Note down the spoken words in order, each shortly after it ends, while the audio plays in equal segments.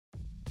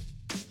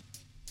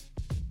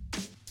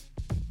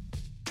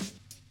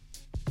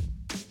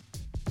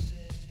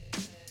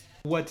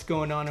What's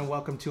going on, and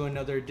welcome to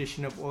another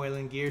edition of Oil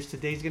and Gears.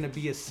 Today's going to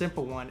be a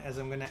simple one as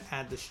I'm going to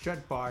add the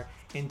strut bar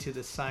into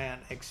the SCION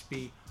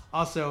XP.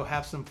 Also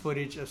have some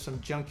footage of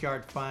some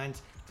junkyard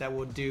finds that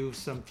will do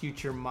some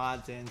future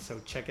mods in, so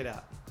check it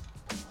out.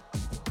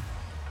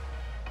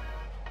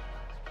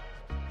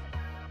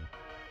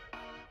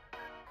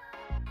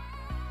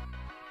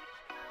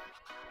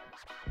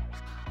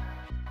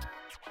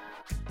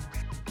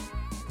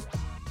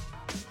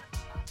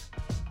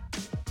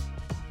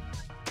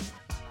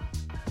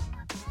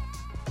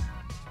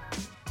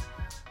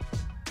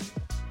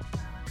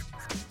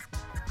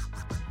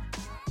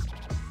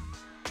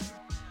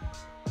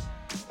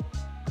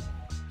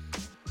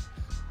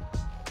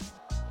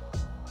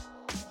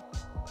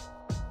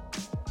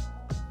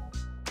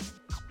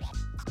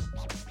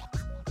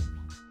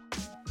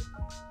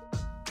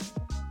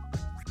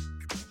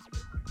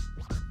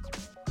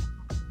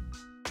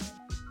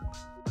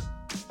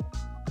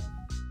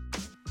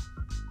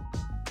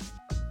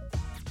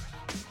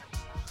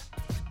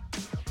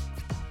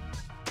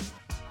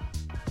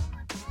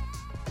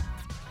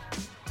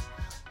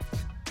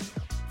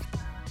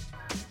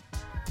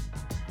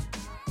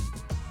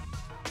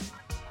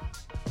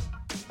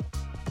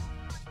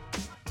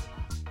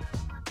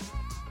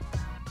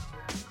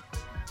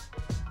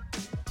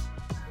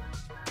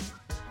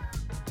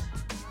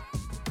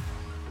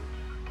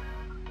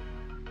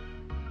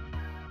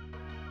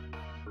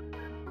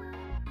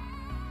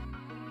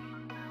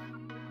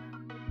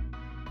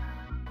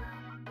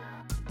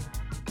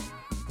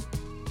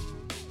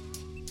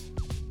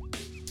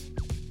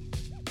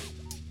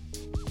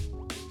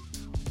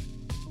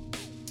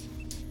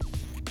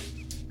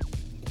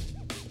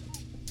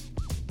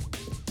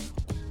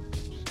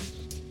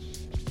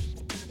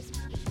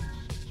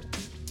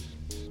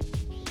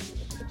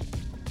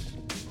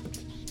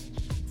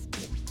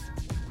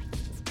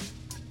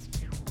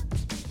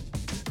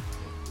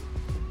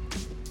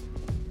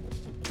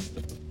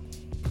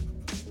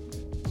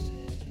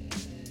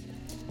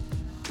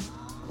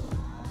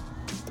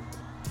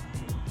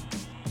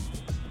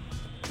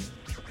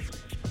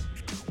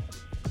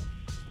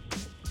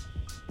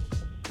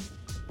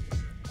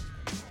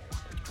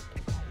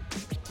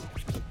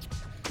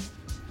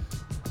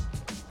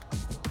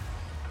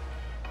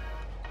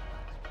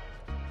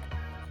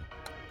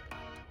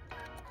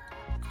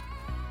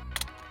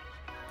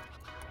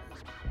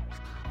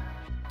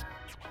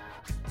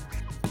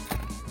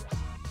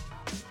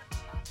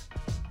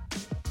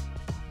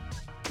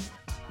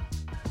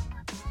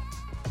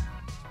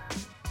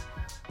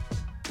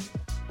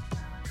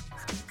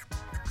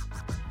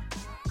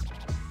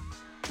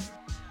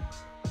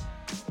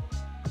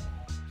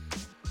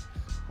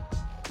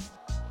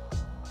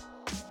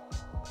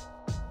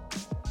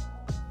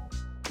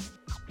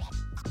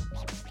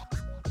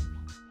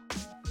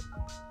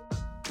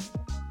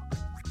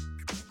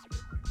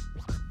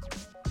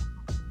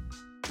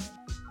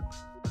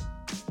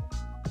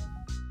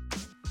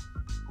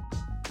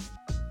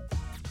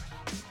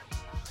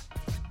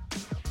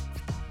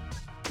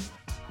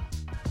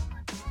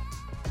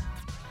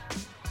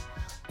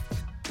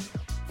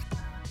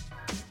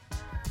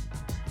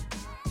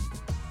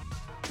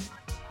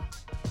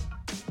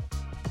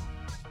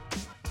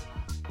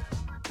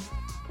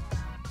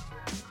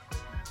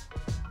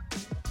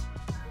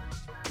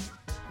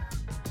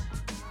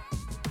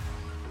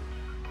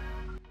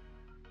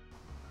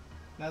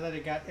 Now that I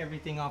got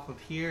everything off of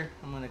here,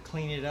 I'm going to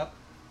clean it up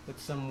with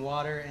some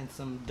water and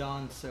some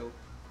Dawn soap.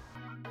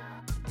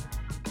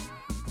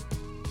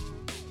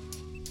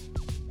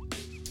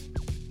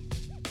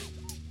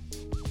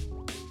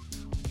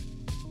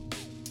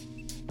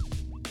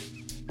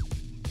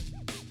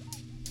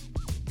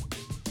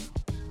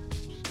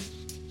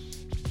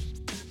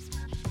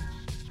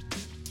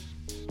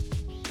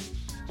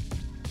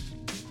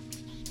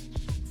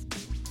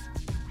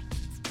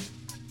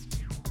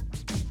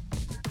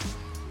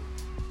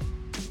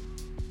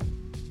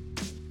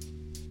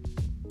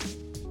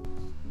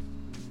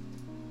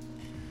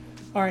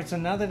 Alright, so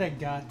now that I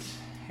got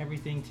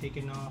everything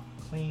taken off,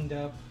 cleaned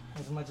up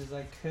as much as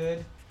I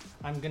could,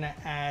 I'm going to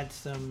add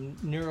some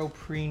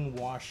neuroprene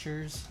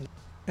washers.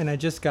 And I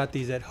just got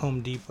these at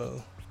Home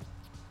Depot.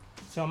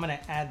 So I'm going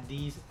to add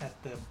these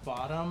at the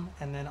bottom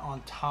and then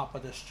on top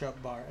of the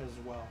strut bar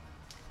as well.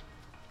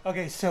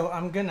 Okay, so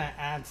I'm going to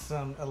add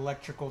some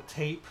electrical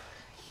tape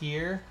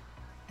here,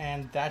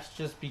 and that's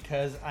just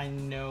because I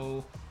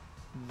know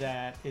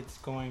that it's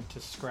going to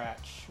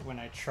scratch when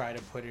I try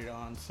to put it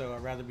on, so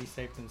I'd rather be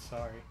safe than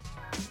sorry.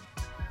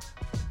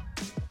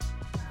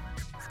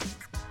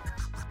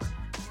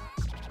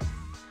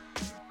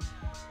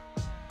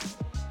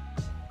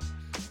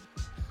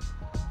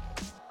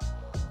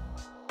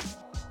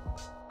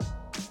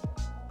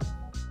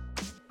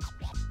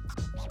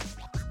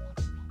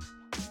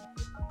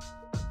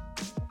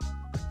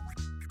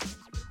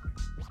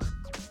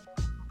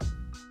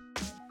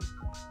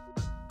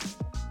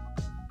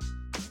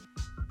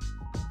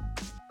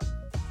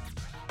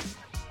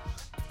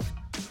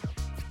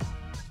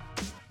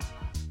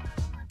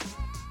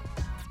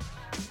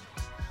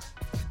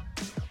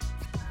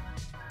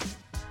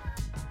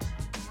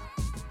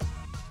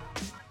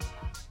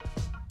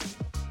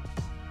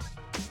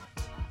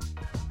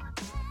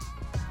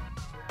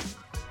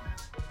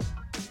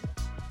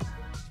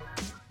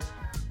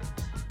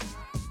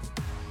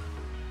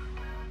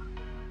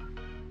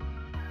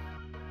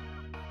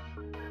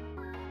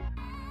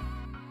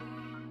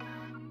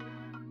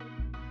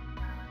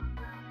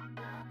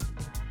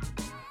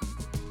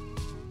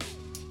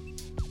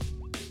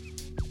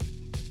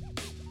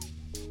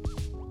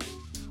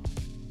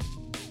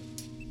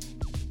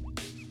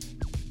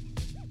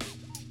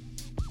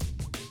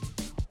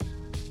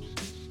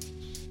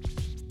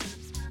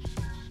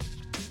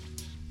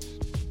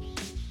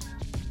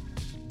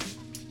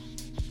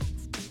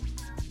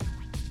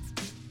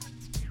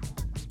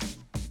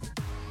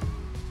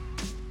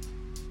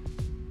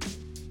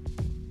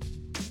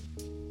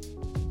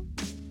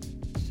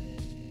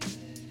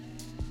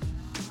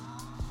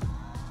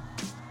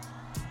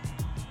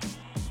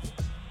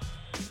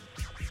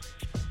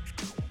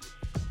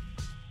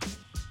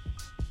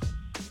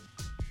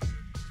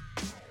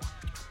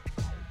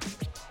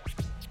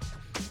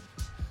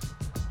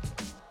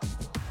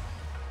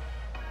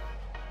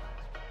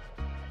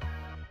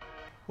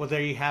 Well,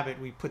 there you have it.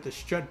 We put the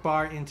strut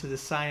bar into the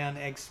SCION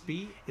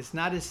XB. It's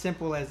not as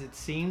simple as it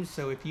seems,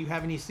 so if you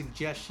have any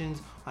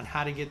suggestions on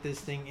how to get this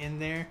thing in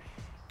there,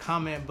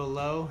 comment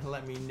below,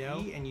 let me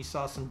know. And you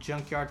saw some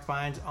junkyard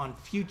finds on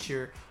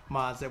future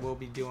mods that we'll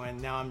be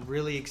doing. Now I'm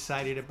really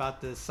excited about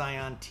the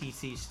SCION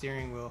TC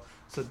steering wheel,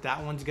 so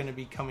that one's going to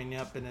be coming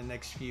up in the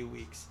next few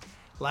weeks.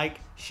 Like,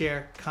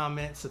 share,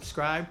 comment,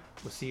 subscribe.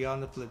 We'll see you on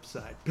the flip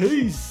side.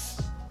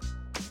 Peace!